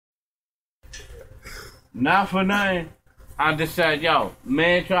Not for nothing. I just said, yo,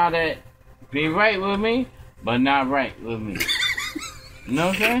 man try to be right with me, but not right with me. You know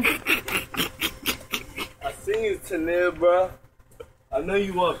what I'm saying? I seen you, Tanir, bro. I know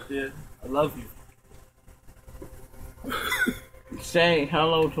you up there. I love you. Say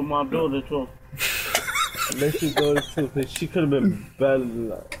hello to my daughter, too. Let your daughter, too, because she could have been better than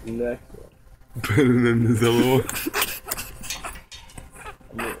the next one. Better than this other one.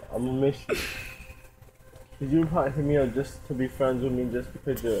 I'm gonna miss you. Cause you probably hit me up just to be friends with me just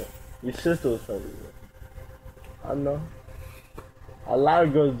because your sister was friends with me. I know. A lot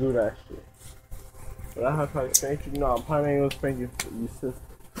of girls do that shit. But I have to spank you. No, I'm probably ain't gonna spank your sister.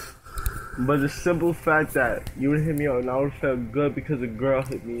 But the simple fact that you would hit me up and I would feel good because a girl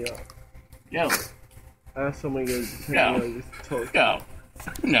hit me up. Yo. I have so many girls just hit me up just to talk. Yo.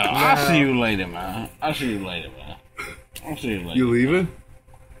 No, I'll see you later, man. I'll see you later, man. I'll see you later. You leaving?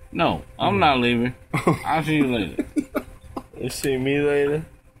 No, I'm not leaving. I'll see you later. You see me later?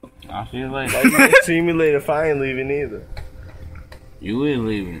 I'll see you later. Like, you see me later if I ain't leaving either. You ain't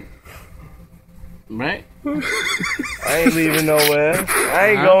leaving. Right? I ain't leaving nowhere. I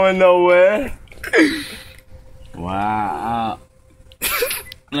ain't going nowhere. Wow.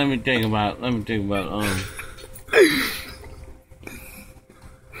 Let me think about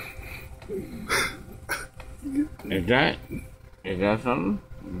Is that something?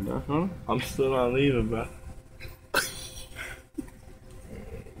 I'm still not leaving, bro.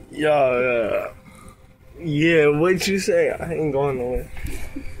 Yo, yeah, what you say? I ain't going nowhere.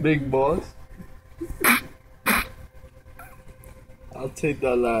 Big boss. I'll take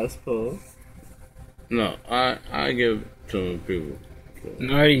that last pull. No, I give it to people.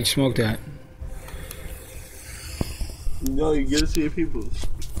 No, I already smoked that. No, you give it to your people.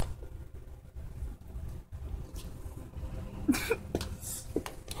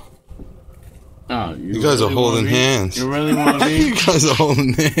 Oh, you guys are holding hands. You really want to be? You guys are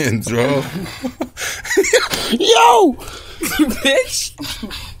holding hands, bro. Yo! You bitch!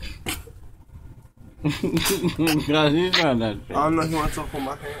 God, he's not that shit. I don't know if you want to talk with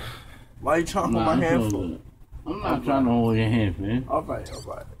my hand. Why you trying to hold my hand for? I'm not trying to hold your hand, man. Alright.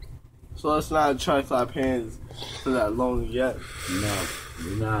 So let's not try to clap hands for that long yet. No,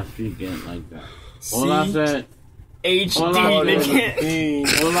 you're not speaking like that. All I said... HD,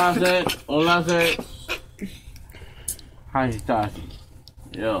 All I said, Hashitashi.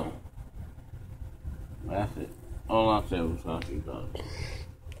 Yo. That's it. All I said was Hashitashi.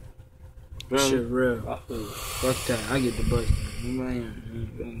 Shit real. Fuck that. I get the bus.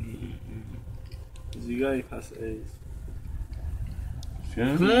 You got your pass the A's.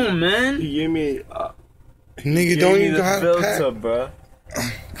 Come on, man. You give me Nigga, don't you got a filter, pack? bro.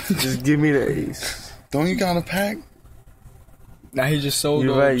 Just give me the A's. Don't you got a pack? Nah, he just sold You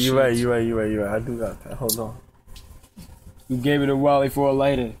those right. shits. I do got that. Hold on. You gave it to Wally for a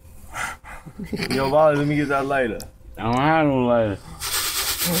lighter. Yo, Wally, let me get that lighter. I don't have no lighter.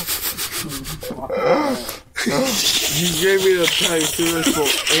 You gave me the pack too for a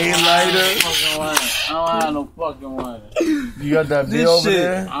lighter. I don't have no fucking lighter. You got that bill over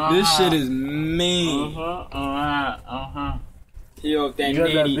there? This shit is mean. Yo, that You got that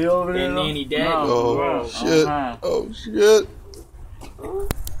nanny, bill over there, that though? nanny daddy. Oh, shit. Oh, shit.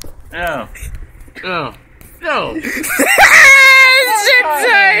 Yo. Shit,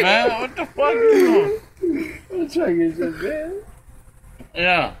 Man, what the fuck you doing? I'm trying to get your man.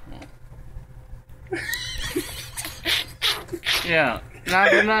 Yeah. Yeah. Not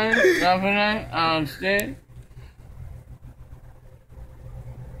for nothing. I understand.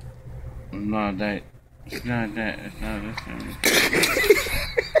 It's not that serious.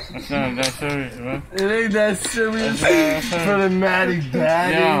 It's not that serious, bro. It ain't that serious for the Maddie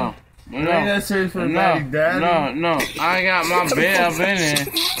Daddy. Yeah. It ain't that serious for the Maddie Daddy. No. I got my beer up in it.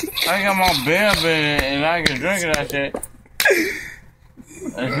 And I can drink that shit.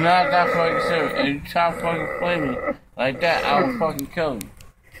 It's not that fucking serious. If you try to fucking play me like that, I will fucking kill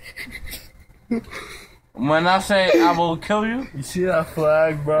you. When I say I will kill you, You see that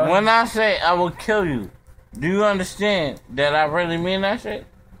flag, bro? when I say I will kill you, do you understand that I really mean that shit?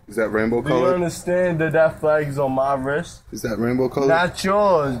 Is that rainbow Do you color? understand that that flag is on my wrist? Is that rainbow color? Not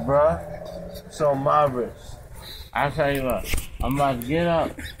yours, bro. It's on my wrist. I tell you what, I'm about to get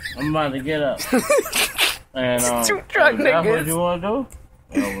up. And Two drunk if that's what niggas. you want to do?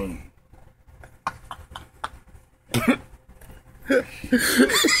 I wouldn't.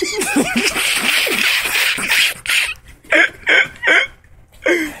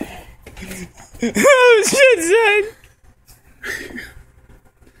 Oh, shit, son.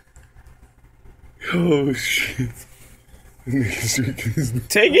 Oh, shit. Nigga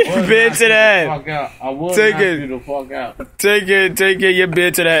Take your bed to that. Fuck out. I will Take knock it. you the fuck out. Take it, your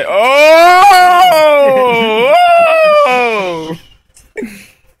bed to that. Oh!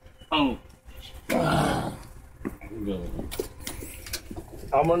 Oh.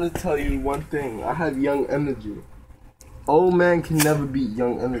 I'm gonna tell you one thing. I have young energy. Old man can never beat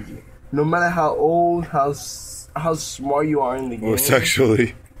young energy. No matter how old, how smart you are in the game. Or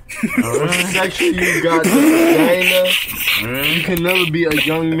sexually. Sexually, you got the vagina. You can never be a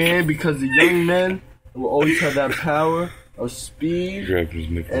young man because the young men will always have that power of speed.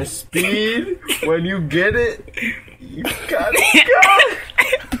 And speed, when you get it, you gotta go.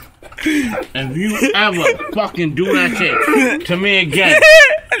 If you ever fucking do that shit to me again,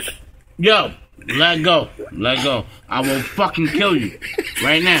 yo, let go. Let go. I will fucking kill you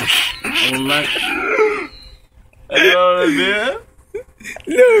right now. I will let. You know what I mean?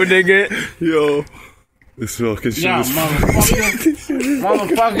 No, nigga. Yo. This fucking shit Yo, is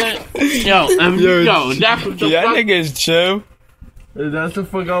motherfucker. Yo, that's what the Y'all fuck. niggas chill. If that's the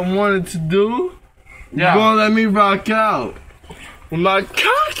fuck I wanted to do, you Yeah. gonna let me rock out. With my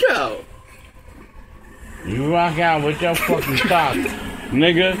cock out. You rock out with your fucking cock,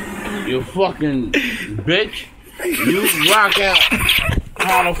 nigga. You fucking bitch. You rock out.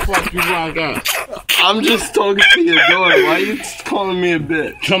 How the fuck you rock out? I'm just talking to your daughter. Why you calling me a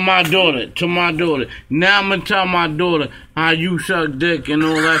bitch? To my daughter. Now I'm gonna tell my daughter how you suck dick and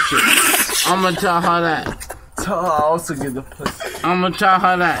all that shit. I'm gonna tell her that. Tell her I also get the pussy. I'm gonna tell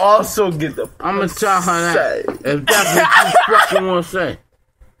her that. Also get the pussy. I'm gonna tell her that. If that's what you fucking wanna say.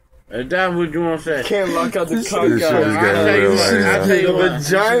 If that's what you wanna say. Can't lock out the cock This shit is out. getting I tell you real what, right I now. tell you The what.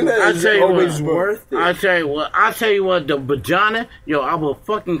 vagina I is tell you always what. worth it. I tell you what, the vagina, yo, I will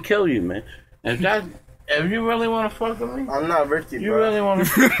fucking kill you, man. If you really wanna fuck with me, I'm not Ricky, you bro. really wanna.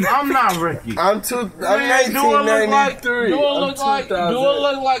 I'm not Ricky. I'm Man, 1993. Do it look like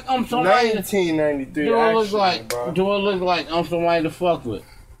I'm somebody? 1993. Do it look actually, like? bro. Do it look like I'm somebody to fuck with?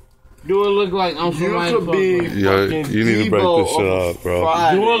 Do it look like I'm You somebody to could fuck be with? Yo, fucking you need to break Debo this shit off up, bro.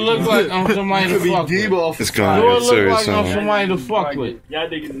 Friday. Do it look like I'm somebody You to could be fuck with? Debo off It's Do gonna it get look serious like I'm now. somebody to fuck with? Y'all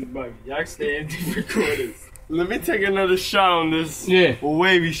niggas is bugging. Y'all stay in deep recorders. Let me take another shot on this Yeah.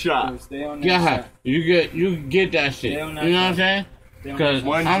 wavy shot. Stay on that Yeah, side. you get that shit. You know what I'm saying? Because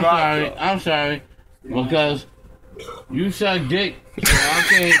One I'm drop, sorry, though. I'm sorry, because you suck dick, so I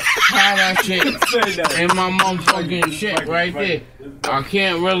can't have that shit in my motherfucking shit right there. I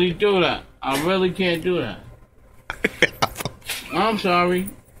can't really do that. I really can't do that. I'm sorry.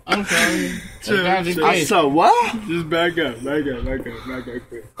 If that's the I case. said what? Just back up quick.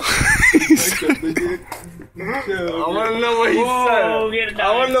 I want to know what he said.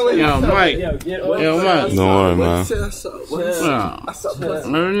 I want to know what he Yo, said. Mike. Yo, get Yo, Mike. Don't worry, man. What he said? I said Nah. pussy.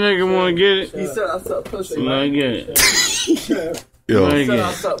 Every nigga wanna get it. He said I said pussy. Let me get it. Yo, Let me He said get I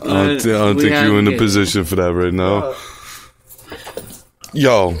it. said I pussy. don't We think have you in to the get it. position for that right now.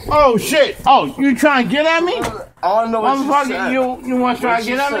 Yo, Oh shit! Oh, you trying to get at me? I don't know what you Motherfucker, said. you want to try What to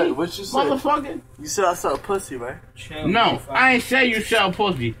you get at said? me? What you said? Motherfucker. You said I said pussy, right? No, I ain't say you sell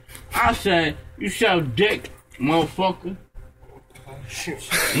pussy. I said you sell dick, motherfucker.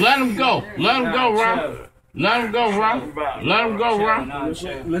 Let him go. Let him go, Ron. Let him go, Ron. Let him go, Ron.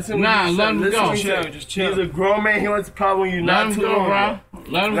 Listen, Nah, what he let said. him Listen go. what he said. He's a grown man. He wants to problem you Let not him too go, long Ron. ago.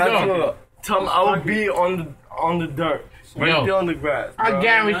 Let him Not too long go. ago. Tell him I will be on the dirt. Right Yo. there on the grass. I bro.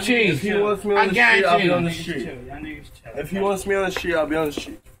 guarantee. If he wants me I on the street, I'll be on guarantee. the street. If he wants me on the street, I'll be on the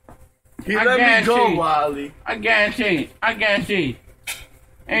street. He I let me go, guarantee. Wiley. I guarantee. He guarantee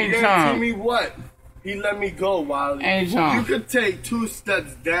Anytime. me what? He let me go, Wiley. Anytime. You could take 2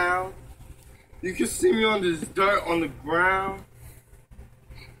 steps down. You can see me on this dirt on the ground.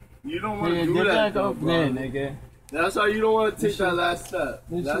 You don't want to do that, though, bro. nigga. That's how you don't want to take that last step.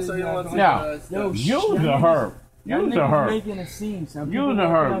 That's how you don't want to take Now, that last step. Use the herb. Use the herb. Making a scene. Some Use people the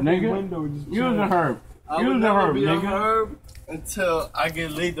walking herb, out the nigga. window just Use chilling. the herb. I would Use the never herb, be a nigga. herb until I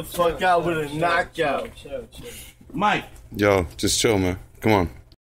get laid the fuck out with a knockout. Chill. Mike. yo, just chill, man. Come on.